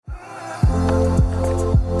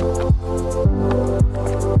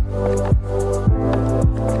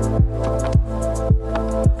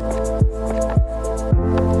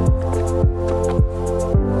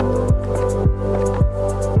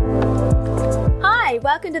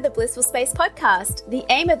welcome to the Blissful Space podcast. The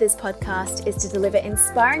aim of this podcast is to deliver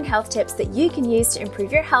inspiring health tips that you can use to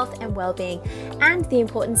improve your health and well-being, and the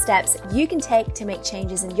important steps you can take to make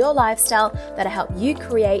changes in your lifestyle that'll help you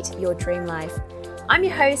create your dream life. I'm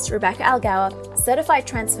your host, Rebecca Algawa, certified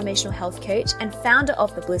transformational health coach and founder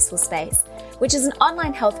of the Blissful Space, which is an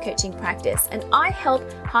online health coaching practice, and I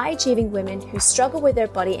help high-achieving women who struggle with their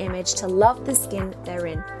body image to love the skin they're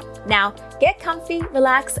in. Now, get comfy,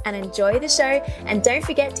 relax, and enjoy the show, and don't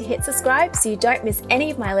forget to hit subscribe so you don't miss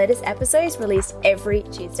any of my latest episodes released every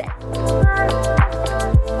Tuesday.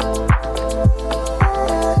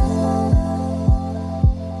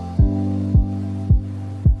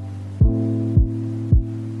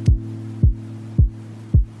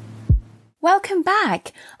 Welcome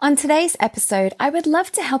back. On today's episode, I would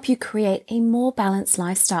love to help you create a more balanced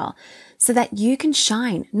lifestyle so that you can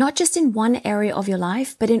shine, not just in one area of your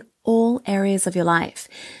life, but in all areas of your life.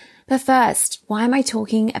 But first, why am I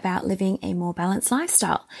talking about living a more balanced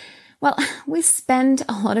lifestyle? Well, we spend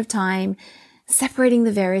a lot of time separating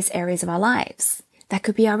the various areas of our lives. That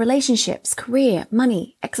could be our relationships, career,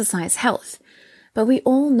 money, exercise, health. But we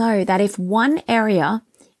all know that if one area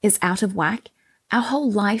is out of whack, our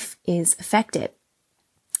whole life is affected.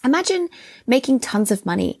 Imagine making tons of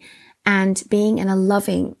money and being in a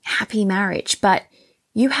loving, happy marriage, but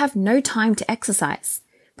you have no time to exercise.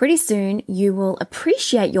 Pretty soon, you will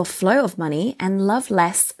appreciate your flow of money and love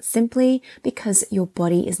less simply because your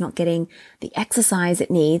body is not getting the exercise it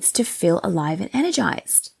needs to feel alive and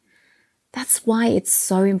energized. That's why it's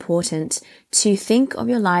so important to think of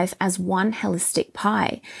your life as one holistic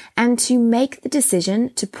pie and to make the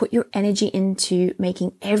decision to put your energy into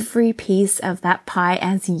making every piece of that pie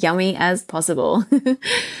as yummy as possible.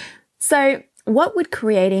 So, what would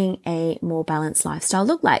creating a more balanced lifestyle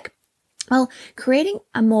look like? Well, creating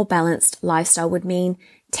a more balanced lifestyle would mean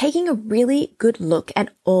taking a really good look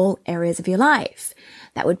at all areas of your life.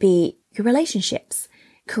 That would be your relationships,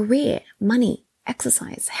 career, money,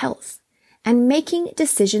 exercise, health, and making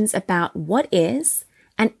decisions about what is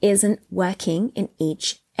and isn't working in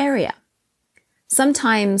each area.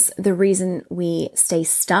 Sometimes the reason we stay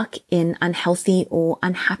stuck in unhealthy or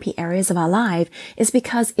unhappy areas of our life is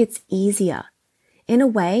because it's easier, in a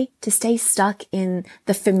way, to stay stuck in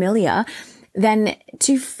the familiar than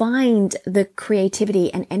to find the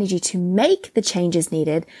creativity and energy to make the changes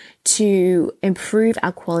needed to improve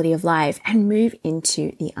our quality of life and move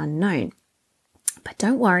into the unknown. But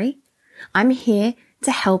don't worry, I'm here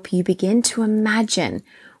to help you begin to imagine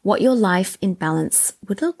what your life in balance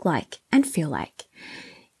would look like and feel like.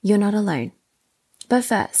 You're not alone. But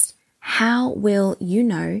first, how will you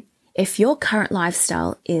know if your current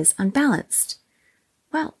lifestyle is unbalanced?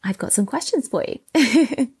 Well, I've got some questions for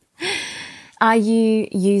you. Are you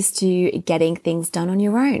used to getting things done on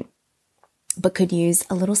your own, but could use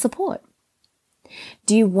a little support?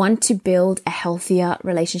 Do you want to build a healthier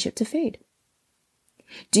relationship to food?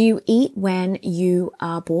 Do you eat when you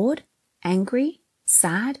are bored, angry,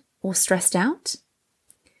 sad, or stressed out?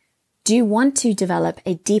 Do you want to develop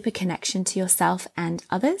a deeper connection to yourself and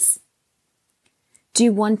others? Do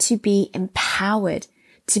you want to be empowered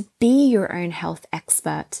to be your own health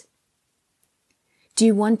expert? Do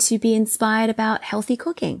you want to be inspired about healthy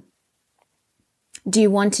cooking? Do you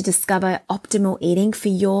want to discover optimal eating for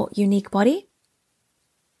your unique body?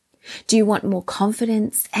 Do you want more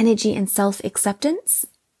confidence, energy, and self-acceptance?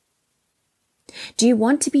 Do you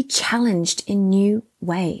want to be challenged in new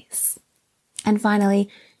ways? And finally,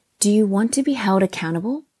 do you want to be held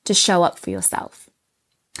accountable to show up for yourself?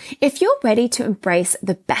 If you're ready to embrace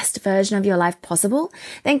the best version of your life possible,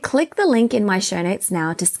 then click the link in my show notes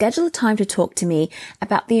now to schedule a time to talk to me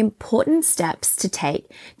about the important steps to take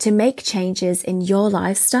to make changes in your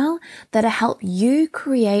lifestyle that'll help you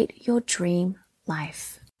create your dream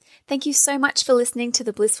life. Thank you so much for listening to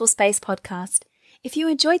the Blissful Space podcast. If you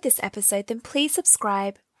enjoyed this episode, then please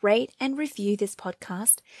subscribe, rate and review this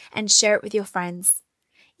podcast and share it with your friends.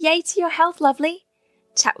 Yay to your health, lovely.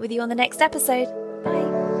 Chat with you on the next episode. Bye.